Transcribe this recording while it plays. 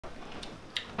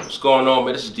What's going on,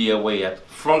 man? This is DOA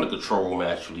from the control room,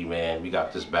 actually, man. We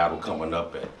got this battle coming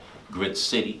up at Grid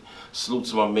City. Salute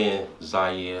to my man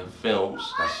ZYIR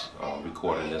Films, that's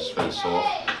recording this face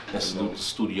off. And salute to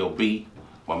Studio B,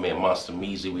 my man Monster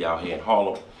Measy. We out here in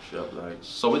Harlem.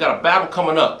 So we got a battle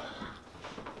coming up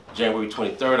January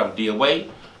 23rd. I'm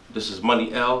DOA. This is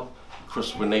Money L.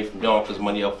 Renee from Yonkers,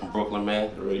 Money L from Brooklyn,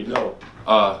 man. You already know.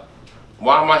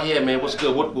 Why am I here, man? What's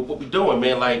good? What we doing,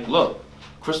 man? Like, look,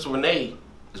 Renee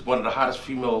is one of the hottest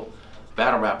female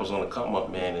battle rappers on the come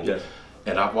up, man. And, yes.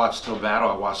 And I watched her battle,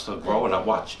 I watched her grow, and I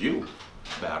watched you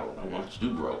battle, I watched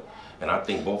you grow. And I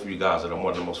think both of you guys are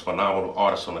one of the most phenomenal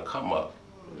artists on the come up.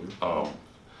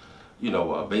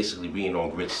 Basically being on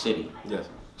Grid City. Yes.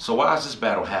 So why is this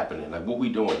battle happening? Like, what we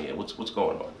doing here? What's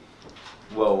going on?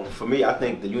 Well, for me, I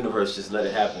think the universe just let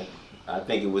it happen. I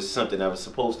think it was something that was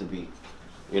supposed to be,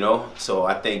 you know? So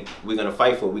I think we're gonna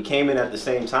fight for it. We came in at the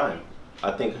same time. I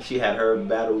think she had her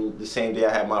battle the same day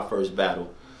I had my first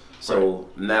battle. So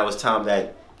now it's time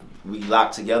that we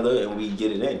lock together and we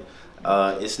get it in.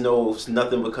 It's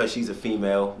nothing because she's a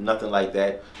female, nothing like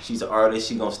that. She's an artist,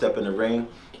 she's gonna step in the ring,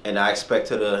 and I expect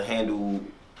her to handle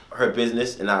her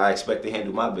business, and I expect to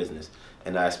handle my business.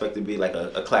 And I expect it to be like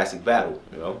a classic battle,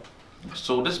 you know?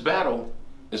 So this battle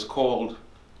is called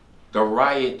the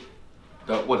Riot,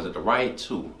 what is it, the Riot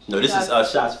 2? No, this is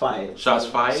Shots Fired. Shots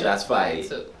Fired? Shots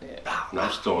Fired. No,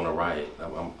 I'm still on the Riot.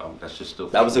 That's just still.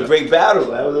 That was a great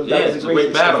battle. That was a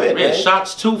great battle. Event, yeah,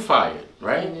 Shots 2 fired,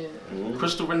 right?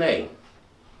 Yeah. Renee.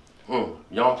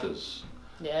 Yonkers.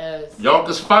 Yes.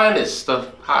 Yonkers finest,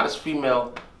 the hottest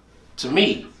female, to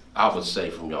me, I would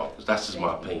say, from Yonkers. That's just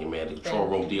my opinion, man. The control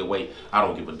room DOA, I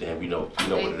don't give a damn. You know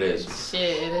what it is.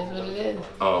 Shit, it is what it is.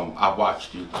 I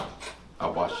watched you. I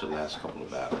watched the last couple of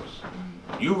battles.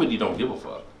 You really don't give a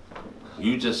fuck.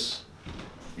 You just.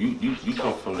 You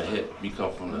come from the hip, you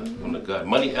come from the gut.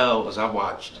 Money L, as I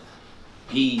watched,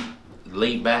 he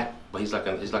laid back, but he's like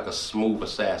a smooth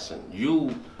assassin.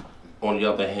 You, on the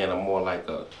other hand, are more like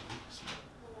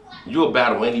you'll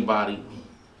battle anybody.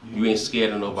 You ain't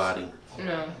scared of nobody.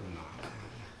 No.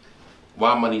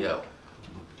 Why Money L?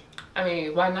 I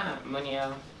mean, why not Money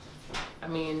L? I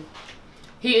mean,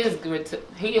 he is good too.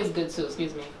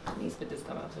 Excuse me. He needs to this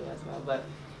come out too as well, but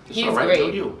he's all right.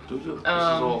 great. Do you? This is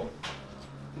all.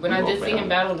 When I did see him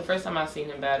battle, the first time I seen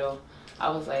him battle, I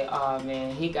was like, oh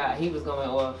man, he was going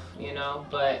off, you know?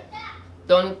 But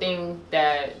the only thing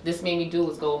that this made me do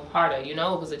was go harder, you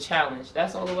know? It was a challenge.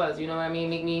 That's all it was, you know what I mean?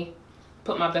 Make me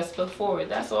put my best foot forward.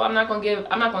 That's all. I'm not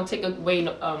gonna take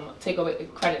away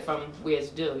credit from where it's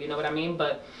due, you know what I mean?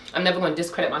 But I'm never gonna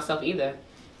discredit myself either.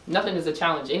 Nothing is a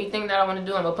challenge. Anything that I wanna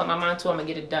do, I'm gonna put my mind to, I'm gonna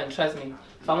get it done, trust me.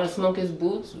 If I wanna smoke his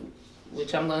boots,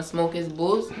 which I'm gonna smoke his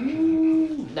boots,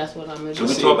 that's what I'm gonna do.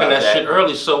 So we talking that shit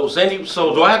early. So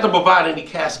do I have to provide any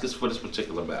caskets for this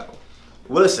particular battle?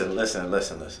 Well, listen.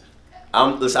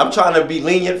 I'm trying to be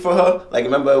lenient for her. Like,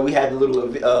 remember we had the little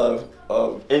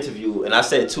interview, and I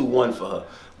said 2-1 for her.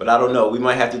 But I don't know. We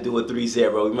might have to do a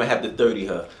 3-0. We might have to 30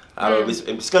 her. I don't know.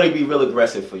 It's gonna be real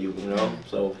aggressive for you, you know.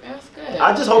 So that's good.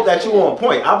 I just hope that you're on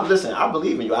point. I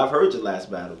believe in you. I've heard your last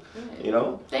battle. You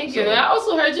know. Thank you. I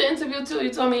also heard your interview too.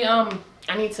 You told me I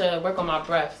need to work on my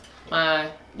breath. My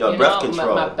breath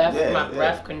control. My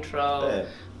breath control. Yeah.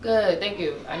 Good. Thank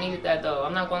you. I needed that though.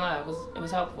 I'm not gonna lie. It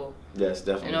was helpful. Yes,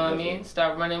 definitely. You know what I mean?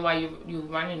 Start running while you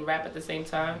run and rap at the same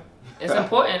time. It's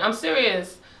important. I'm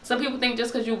serious. Some people think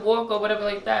just because you walk or whatever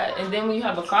like that, and then when you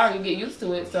have a car, you get used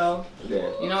to it. So,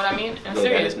 you know what I mean? I'm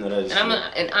serious.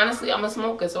 And honestly, I'm a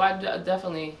smoker, so I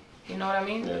definitely, you know what I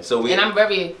mean? Yeah. So and I'm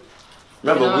very.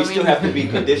 Remember, we still have to be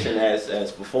conditioned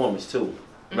as performers too.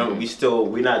 Remember,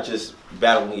 we're not just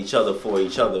battling each other for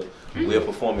each other. We're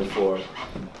performing for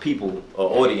people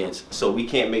or audience, so we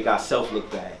can't make ourselves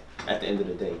look bad at the end of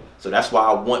the day. So that's why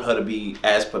I want her to be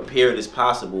as prepared as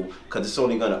possible, because it's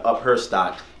only going to up her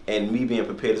stock, and me being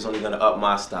prepared is only going to up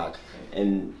my stock,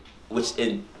 and which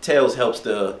entails helps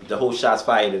the whole Shots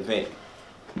Fired event.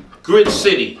 Grid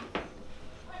City,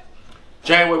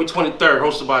 January 23rd,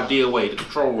 hosted by DOA, the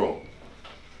control room.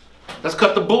 Let's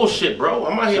cut the bullshit, bro.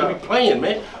 I'm out here to be playing,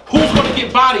 man. Who's gonna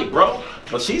get bodied, bro?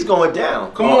 Well, she's going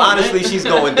down. Come on, honestly, man. She's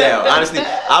going down. Honestly,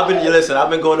 I've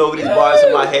been going over these bars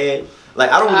in my head. Like,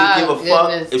 I don't really give a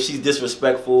fuck if she's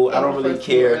disrespectful. I don't really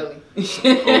care. You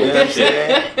know what I'm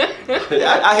saying?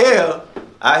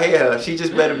 I hear her. She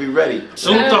just better be ready.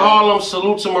 Salute to Harlem.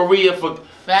 Salute to Maria for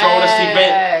throwing this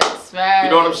event. You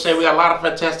know what I'm saying? We got a lot of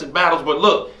fantastic battles, but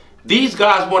look, these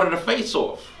guys wanted a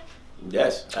face-off.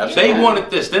 Yes, absolutely. They wanted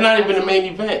this. They're not even the main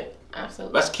event.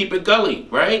 Absolutely. Let's keep it gully,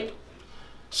 right?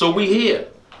 So we here.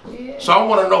 Yeah. So I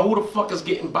want to know who the fuck is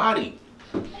getting bodied.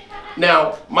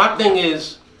 Now, my thing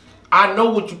is, I know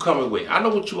what you coming with. I know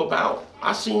what you about.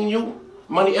 I seen you.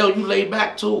 Money L, you laid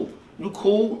back too. You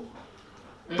cool.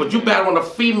 But you battling a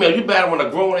female. You battling a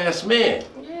grown ass man.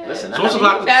 Yeah. Listen, so, so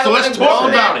let's talk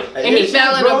about it. And he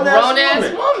battling a grown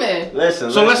ass woman.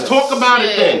 Listen. So let's talk about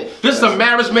it then. This is a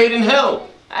marriage made in hell.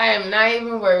 I am not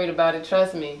even worried about it.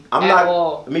 Trust me. I'm at not.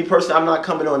 all. Me personally, I'm not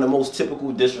coming on the most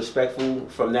typical disrespectful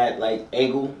from that like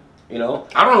angle. You know.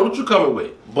 I don't know what you coming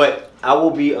with. But I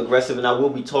will be aggressive and I will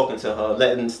be talking to her,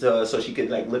 letting so she could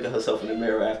like look at herself in the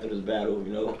mirror after this battle.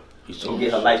 You know, and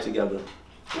get her life together.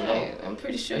 Yeah, I'm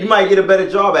pretty sure you might get a better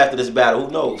job after this battle.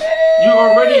 Who knows? You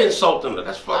already insulting her.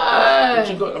 That's fucked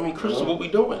up. I mean, Crystal, what we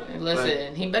doing?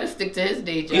 Listen, he better stick to his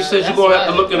day job. He says you're gonna have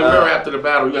to look in the mirror after the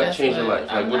battle. You gotta change your life.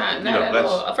 Like, not at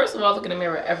all. First of all, look in the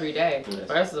mirror every day.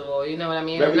 First of all, you know what I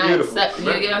mean. Very beautiful.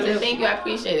 You get what I'm saying? Thank you, I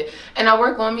appreciate it. And I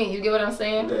work on me. You get what I'm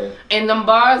saying? Yeah. And them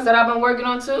bars that I've been working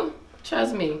on too.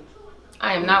 Trust me,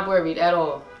 I am not worried at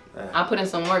all. I put in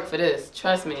some work for this.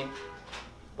 Trust me.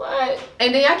 What?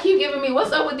 And then y'all keep giving me,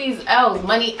 what's up with these L's?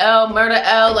 Money L, murder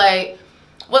L, like,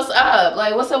 what's up?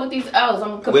 Like, what's up with these L's?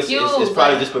 I'm confused. It's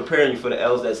probably just preparing you for the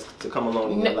L's that's to come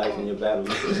along in your life and your battle.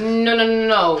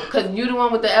 No. Because you the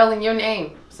one with the L in your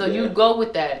name. So you go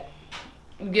with that.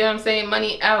 You get what I'm saying?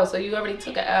 Money L. So you already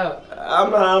took an L.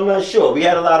 I'm not sure. We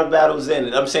had a lot of battles in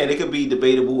it. I'm saying it could be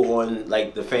debatable on,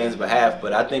 like, the fans' behalf,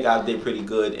 but I think I did pretty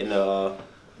good in the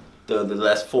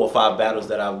last 4 or 5 battles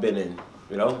that I've been in.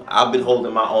 You know, I've been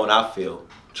holding my own. I feel.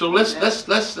 So let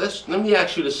me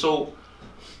ask you this. So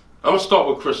I'm gonna start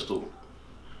with Crystal.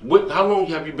 How long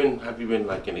have you been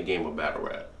like in the game of battle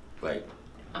rap? Like,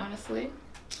 honestly,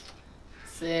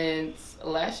 since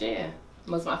last year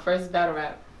was my first battle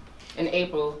rap in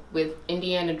April with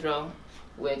Indiana Dro,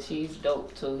 which he's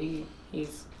dope too.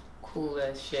 He's cool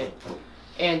as shit.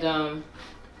 And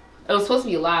it was supposed to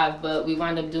be live, but we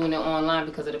wound up doing it online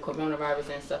because of the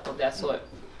coronavirus and stuff of that sort.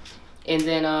 And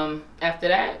then after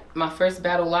that, my first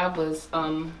battle live was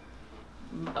El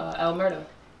Murder.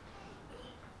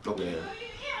 Okay.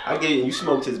 I get it. You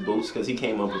smoked his boots because he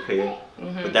came unprepared.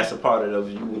 But that's a part of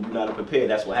you. When you're not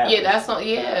unprepared, that's what happens. Yeah, that's not.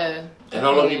 Yeah. And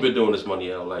how long you been doing this, Money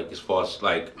L? Like, as far as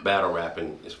like battle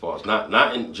rapping, as far as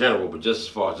not in general, but just as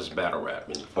far as just battle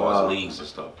rapping, as far as leagues and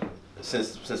stuff.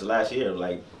 Since last year,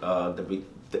 like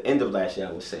the end of last year,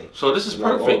 I would say. So this is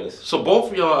perfect. So both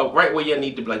of y'all are right where you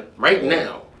need to be. Like right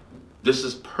now. This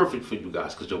is perfect for you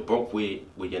guys because you're both where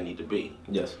you need to be.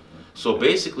 Yes. So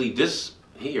basically, this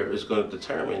here is going to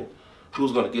determine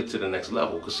who's going to get to the next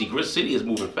level. Because see, Grit City is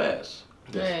moving fast.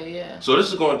 Yeah. So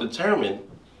this is going to determine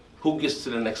who gets to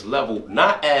the next level,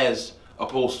 not as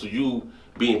opposed to you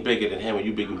being bigger than him or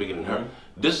you being bigger than her.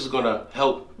 This is going to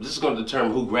help. This is going to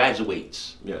determine who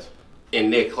graduates. Yes.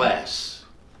 In their class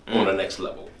on the next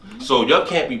level. So y'all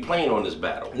can't be playing on this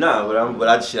battle. Nah, but I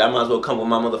might as well come with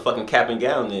my motherfucking cap and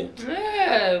gown then.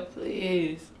 Yeah,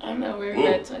 please. I'm not worried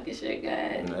about talking shit,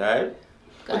 guys. All right.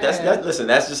 But listen,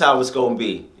 that's just how it's gonna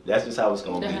be. That's just how it's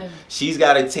gonna be. She's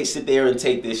gotta sit there and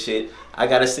take this shit. I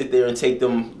gotta sit there and take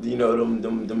them, you know,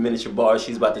 them miniature bars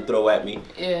she's about to throw at me.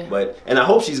 Yeah. And I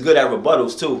hope she's good at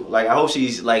rebuttals too. Like I hope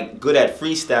she's like good at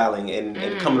freestyling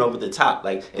and coming over the top.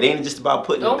 Like it ain't just about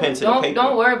putting the pen to the paper.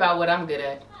 Don't worry about what I'm good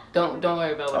at. Don't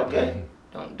worry about what I'm good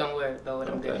at. Don't worry about what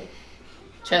I'm good at.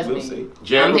 Trust me.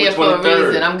 I'm here for a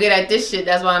reason. I'm good at this shit.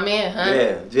 That's why I'm in, huh?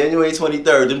 Yeah, January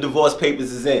 23rd. Them divorce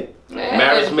papers is in. Yeah.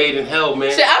 Marriage made in hell,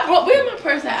 man. Shit, where's my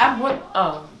purse at?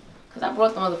 Because I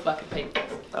brought the motherfucking papers.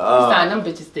 Signed them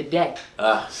bitches today.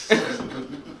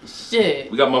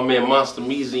 Shit. We got my man Monster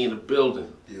Meezy in the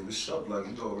building. Yeah, what's up? Like,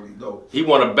 you already know. He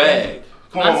want a bag.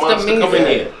 Come on, Monster, come in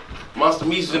here. Monster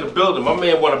Meezy's in the building. My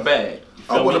man want a bag.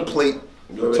 I want a plate.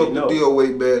 Took the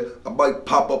DOA, man. I might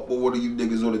pop up with one of you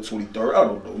niggas on the 23rd. I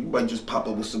don't know. You might just pop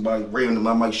up with somebody random.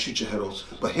 I might shoot your head off.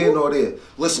 But here nor there.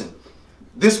 Listen,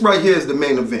 this right here is the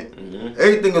main event.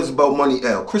 Everything is about Money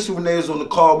L. Crystal Renee is on the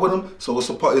card with him, so it's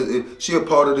a part. She a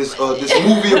part of this this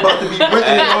movie about to be written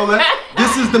and all that.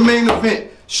 This is the main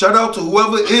event. Shout out to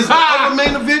whoever is the other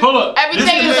main event. Hold up.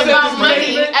 Everything is about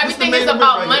money. Everything is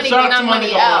about money, but not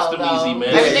Money L.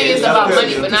 Everything is about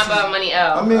money, but not about Money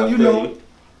L. I mean, you know.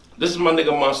 This is my nigga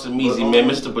Monster Meezy, man.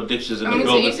 Mr. Predictions in the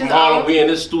building. From Harlem, we in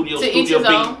this studio, Studio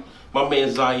B. My man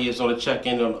Zayir is on the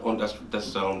check-in on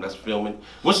that's filming.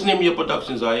 What's the name of your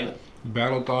production, Zayir?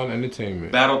 BattleThon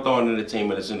Entertainment. BattleThon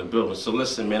Entertainment is in the building. So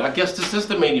listen, man. I guess this is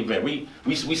the main event.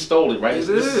 We stole it, right? It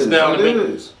this is now the main.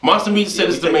 is. Monster Meezy said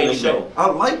it's the main event.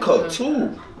 I like her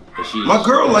too. My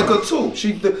girl like her too.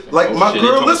 She like my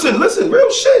girl. Listen,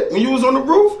 real shit. When you was on the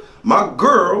roof, my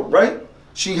girl, right?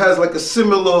 She has like a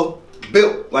similar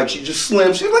built, like she just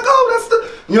slim. She's like, oh, that's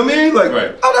the You know what I mean? Like,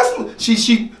 right. oh, that's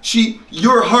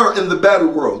you're her in the battle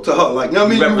world to her. Like, you know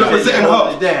what I mean? You representing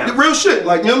her. The real shit.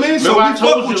 Like, you know what I mean? So we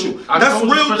fuck with you. That's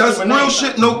real. That's real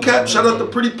shit. No cap. Shout out to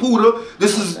Pretty Poodle.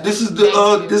 This is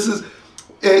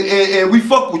and we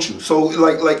fuck with you. So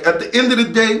like at the end of the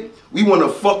day, we want a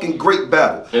fucking great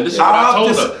battle. And this is what I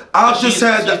told her. I've just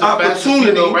had the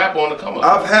opportunity.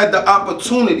 I've had the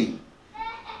opportunity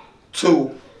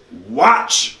to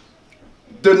watch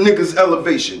the nigga's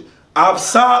elevation. I've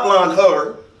sidelined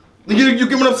her. You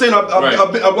get what I'm saying?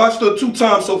 I watched her 2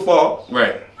 times so far.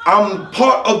 Right. I'm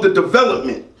part of the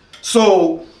development.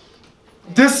 So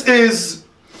this is,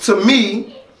 to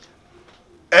me,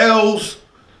 L's.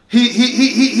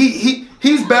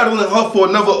 He's battling her for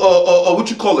another what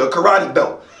you call it, a karate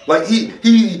belt. Like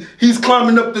he's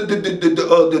climbing up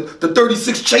the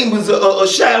 36 chambers of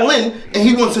Shaolin, and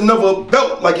he wants another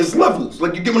belt. Like it's levels.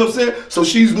 Like you get what I'm saying? So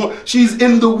she's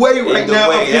in the way right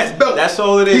now of his belt. That's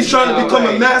all it is. He's trying to become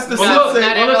a master sensei of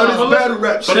this battle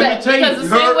rap shit. But let me tell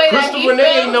you, Crystal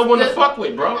Renee ain't no one to fuck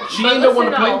with, bro. She ain't no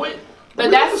one to play with. But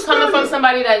that's coming from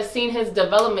somebody that's seen his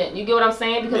development. You get what I'm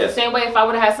saying? Because the same way if I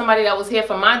would have had somebody that was here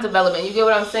for my development, you get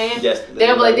what I'm saying? Yes.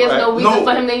 They'll be like, there's no reason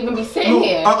for him to even be sitting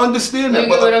here. I understand that. You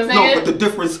get what I'm saying? No, but the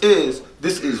difference is,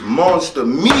 this is Monster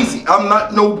Meezy. I'm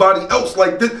not nobody else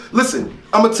like this. Listen,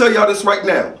 I'm going to tell y'all this right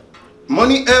now.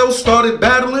 Money L started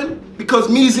battling because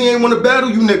Meezy ain't want to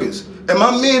battle you niggas. And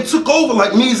my man took over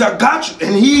like, Meezy, I got you.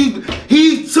 And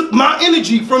he took my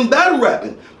energy from battle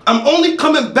rapping. I'm only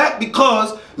coming back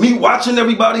because me watching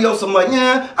everybody else, I'm like,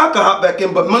 yeah, I could hop back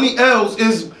in. But Money L's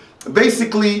is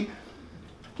basically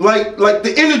like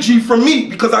the energy from me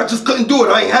because I just couldn't do it.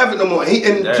 I ain't have it no more.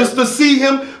 Just to see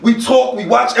him, we talk, we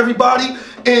watch everybody,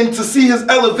 and to see his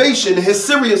elevation, his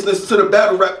seriousness to the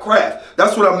battle rap craft.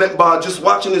 That's what I meant by just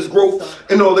watching his growth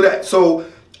and all of that. So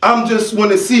I'm just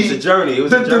want to see. It's a journey. It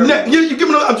was a journey.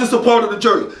 I'm just a part of the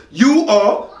journey. You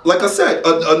are, like I said,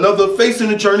 another face in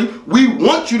the journey. We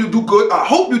want you to do good. I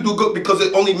hope you do good because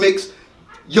it only makes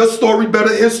your story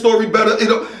better, his story better.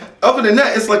 Other than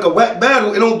that, it's like a whack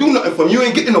battle. It don't do nothing for him. You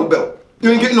ain't getting no belt.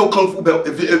 You ain't getting no kung fu belt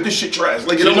if this shit trash.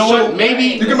 Like, you know what? Maybe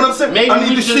you get what I'm saying. I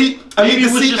need to see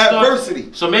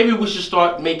adversity. So maybe we should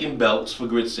start making belts for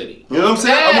Grit City. You know what I'm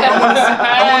saying?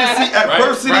 I want to see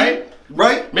adversity.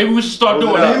 Right? Maybe we should start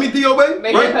doing that. Hear me, DOA?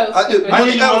 Right?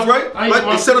 Money L's, right? Like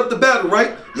they set up the battle,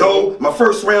 right? Yo, my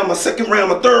first round, my second round,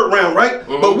 my third round, right?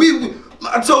 But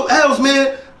I told L's,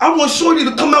 man, I want Shorty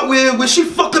to come out where she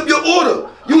fuck up your order.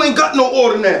 You ain't got no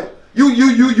order now.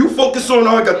 You focus on,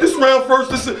 I got this round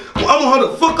first. I want her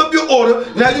to fuck up your order.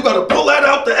 Now you gotta pull that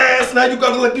out the ass. Now you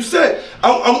gotta, like you said,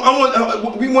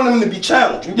 we want him to be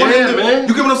challenged. Man.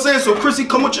 You get what I'm saying? So Chrissy,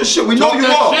 come with your shit. We know you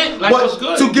are.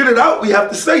 But to get it out, we have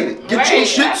to say it. Get your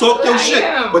shit, talk your shit.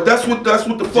 But that's what the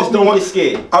fuck. Just don't get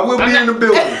scared. I will be in the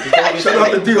building. Shout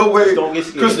out to DOA. Don't get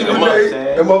scared. Christy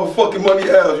Renee and motherfucking Money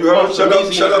L's. You heard? Shout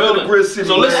out to the Grid City.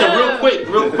 So listen, real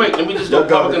quick. Let me just do a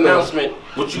public announcement.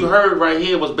 What you heard right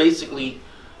here was basically,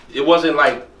 it wasn't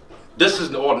like, this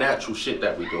is all natural shit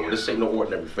that we doing. This ain't no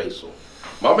ordinary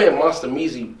face-off. My man Monster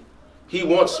Meezy, he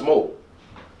wants smoke.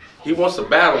 He wants to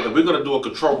battle, and we're gonna do a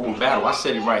control room battle. I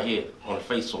said it right here on the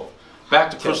face-off.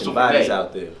 Back to Crystal Renee.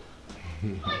 Out there.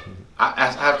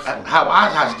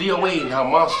 How DOA and how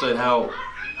Monster and how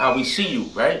we see you,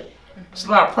 right? It's a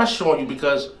lot of pressure on you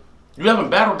because you haven't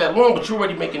battled that long, but you're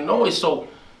already making noise. So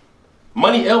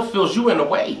Money L feels you in the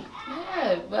way.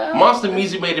 Well, Monster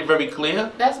Meezy made it very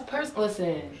clear. That's a person.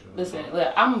 Listen.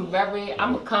 Look, I'm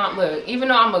a calm. Look, even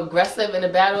though I'm aggressive in the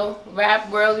battle rap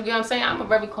world, you get what I'm saying? I'm a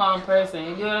very calm person.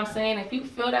 You get what I'm saying? If you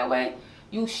feel that way,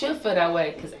 you should feel that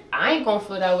way. Cause I ain't gonna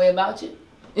feel that way about you.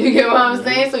 You get what I'm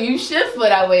saying? So you should feel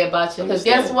that way about you. Cause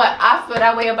guess what? I feel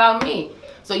that way about me.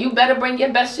 So you better bring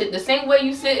your best shit. The same way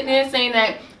you sitting there saying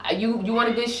that you want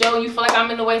a good show, you feel like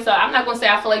I'm in the way. So I'm not gonna say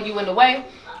I feel like you in the way.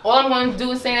 All I'm going to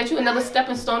do is say that you another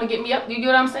stepping stone to get me up. You get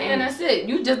what I'm saying? That's it.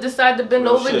 You just decide to bend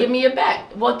over and give me your back.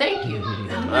 Well, thank you.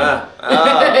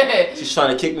 She's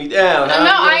trying to kick me down. No,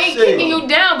 I ain't kicking you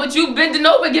down, but you bending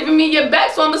over giving me your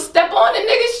back, so I'm going to step on the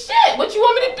nigga's shit. What you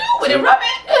want me to do with it? Rub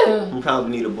it? You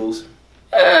probably need a boost.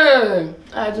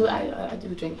 I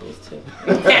do drink boost too.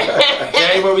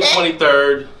 January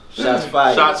 23rd. Shots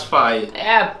fired. Shots fired.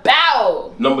 Yeah,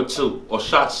 bow. Number 2, or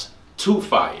shots 2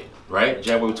 fired. Right?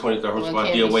 January 23rd, hosted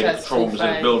by DOA. The control room is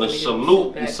in the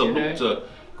building. Salute to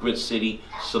Grit City.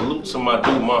 Salute to my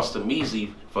dude Monster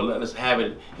Meezy for letting us have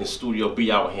it in Studio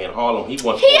B out here in Harlem. He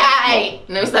wants all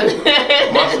the smoke.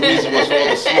 Monster Meezy wants all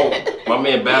the smoke. My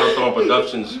man BattleThon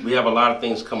Productions. We have a lot of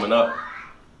things coming up.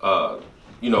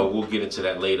 You know, we'll get into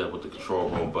that later with the control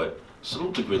room, but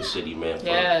salute to Grid City, man, for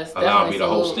yes, allowing me to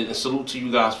host it. And salute to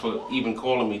you guys for even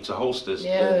calling me to host this.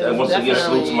 Yes, and once again,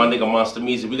 salute to my nigga Monster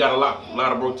Meezy. We got a lot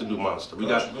of work to do, Monster. We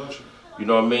got, you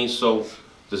know what I mean? So,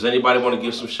 does anybody want to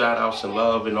give some shout outs and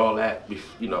love and all that,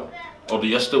 you know? Or do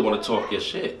you still want to talk your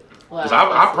shit? Because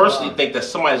I personally think that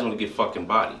somebody's going to get fucking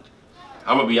bodied.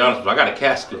 I'm going to be honest with you. I got a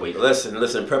casket waiting.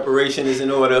 Listen, preparation is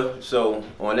in order. So,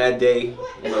 on that day,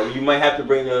 you know, you might have to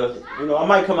bring I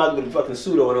might come out with a fucking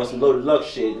suit on some Loaded Luck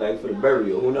shit, like for the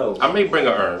burial. Who knows? I may bring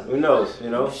an urn. Who knows, you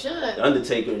know? You should. The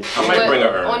Undertaker and shit. I might bring an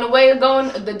urn. On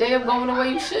the day of going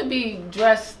away, you should be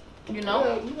dressed, you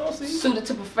know, suited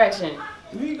to perfection.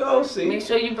 Here you go, see. Make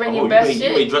sure you bring your best shit.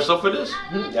 You may dress up for this?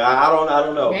 I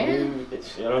don't know. Man.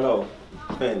 I don't know.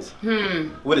 Depends.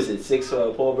 What is it, 6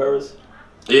 pallbearers?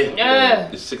 Yeah.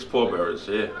 It's 6 pallbearers,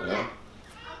 yeah.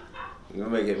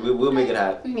 We'll make it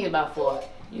hot. We need about 4.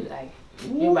 You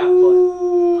about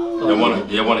 4.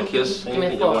 You want to kiss? Give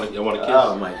me 4. You want to kiss?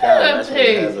 Oh my God.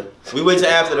 We wait till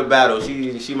after the battle.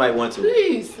 She might want to.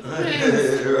 Please.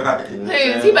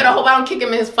 Please. He better hope I don't kick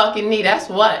him in his fucking knee. That's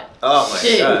what. Oh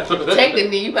my God. Take the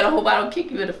knee. You better hope I don't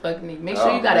kick you in the fucking knee. Make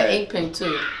sure you got an ink pen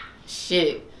too.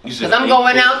 Shit. Because I'm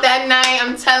going out that night.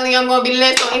 I'm telling you, I'm going to be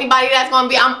lit. So anybody that's going to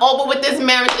be, I'm over with this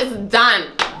marriage. It's done.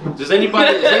 Does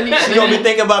anybody? She's going to be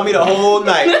thinking about me the whole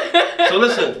night. So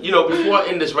listen, you know, before I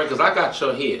end this, right, because I got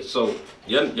your here. So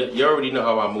you already know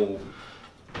how I move.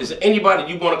 Is there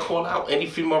anybody you want to call out? Any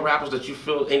female rappers that you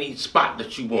feel, any spot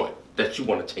that you want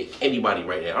to take? Anybody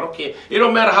right now? I don't care. It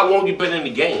don't matter how long you've been in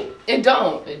the game. It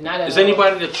don't. Not at all. Is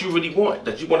anybody that you really want,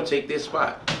 that you want to take their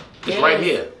spot? It's right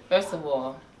here. First of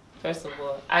all,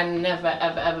 I never,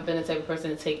 ever been the type of person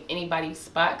to take anybody's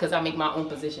spot because I make my own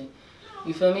position.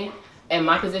 You feel me? And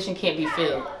my position can't be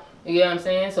filled. You know what I'm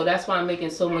saying? So that's why I'm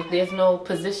making so much. There's no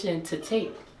position to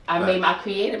take. I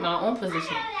created my own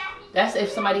position. That's if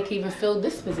somebody can even fill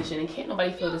this position, and can't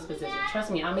nobody fill this position.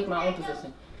 Trust me, I make my own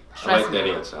position. Trust me. That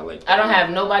answer. I like that. I don't have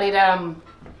nobody that I'm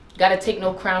gotta take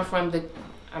no crown from.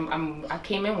 I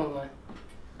came in with one.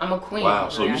 I'm a queen. Wow.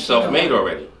 So you self-made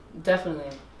already? Definitely.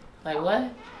 Like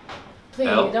what? Please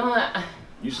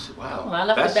wow. Oh, I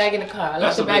left the bag in the car.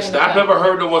 I've never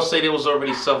heard no one say they was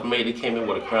already self-made. They came in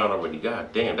with a crown already.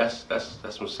 God damn, that's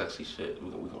some sexy shit. We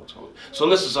gonna talk. So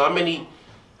listen, so how many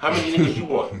niggas you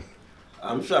want?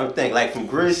 I'm trying to think. Like from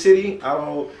Grid City,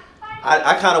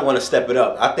 I kind of want to step it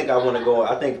up. I think I want to go.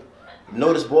 I think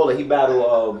Notice Baller, he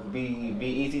battled Be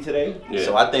Easy today. Yeah.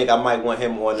 So I think I might want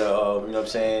him on the you know what I'm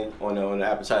saying, on the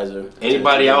appetizer.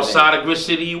 Anybody outside of Grid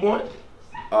City you want?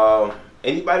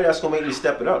 Anybody that's gonna make me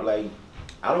step it up, like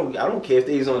I don't care if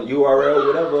they's on URL,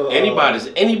 whatever.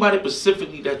 Anybody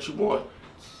specifically that you want?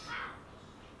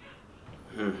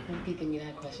 You can give me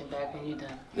that question back when you're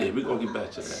done. Yeah, we're gonna get back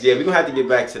to that. Yeah, we're gonna have to get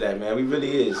back to that, man. We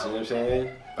really is. You know what I'm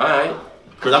saying? All right.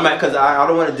 Cause I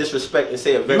don't want to disrespect and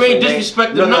say a veteran. You ain't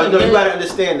disrespecting nothing. No, you gotta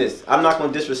understand this. I'm not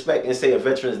gonna disrespect and say a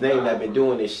veteran's name that been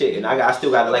doing this shit, and I still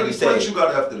gotta, like you said. How many plates you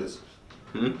got after this?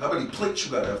 How many plates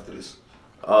you got after this?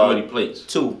 How many plates?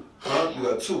 2. Huh? You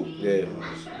got 2? Yeah.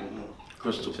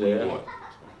 Crystal, who you want?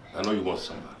 I know you want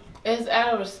somebody. It's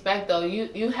out of respect though.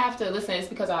 You have to listen. It's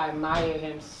because I admire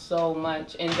him so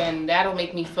much, and then that'll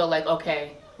make me feel like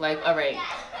okay, like all right,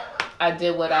 I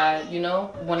did what I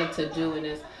wanted to do in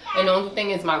this. And the only thing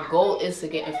is, my goal is to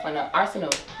get in front of Arsenal.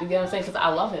 You get what I'm saying? Because I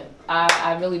love him.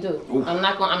 I really do. Oof. I'm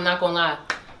not gonna lie.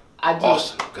 I do.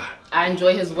 Awesome. God. I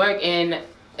enjoy his work, and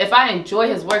if I enjoy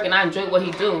his work and I enjoy what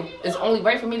he do, it's only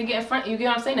right for me to get in front. You get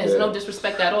what I'm saying? There's no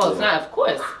disrespect at all. It's not, of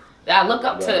course. I look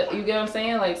up to. You get what I'm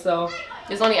saying? Like so,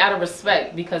 it's only out of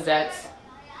respect because that's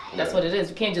what it is.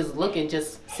 You can't just look and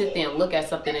just sit there and look at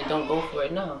something and don't go for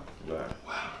it. No. Wow.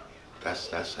 That's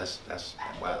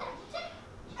wow.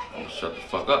 I'm gonna shut the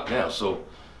fuck up now. So,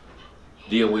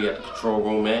 DOA at the control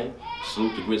room, man.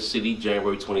 Salute to Grid City,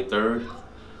 January 23rd.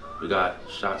 We got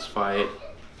shots fired,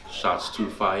 shots 2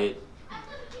 fired.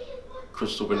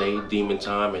 Crystal, Renee, Demon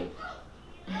Time, and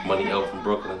Money L from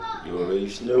Brooklyn. You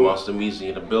already know. Monster Meezy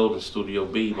in the building, Studio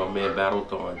B, my man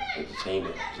BattleThon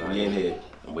Entertainment. We in here.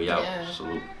 And we out. Yeah.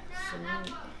 Salute.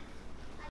 Salute.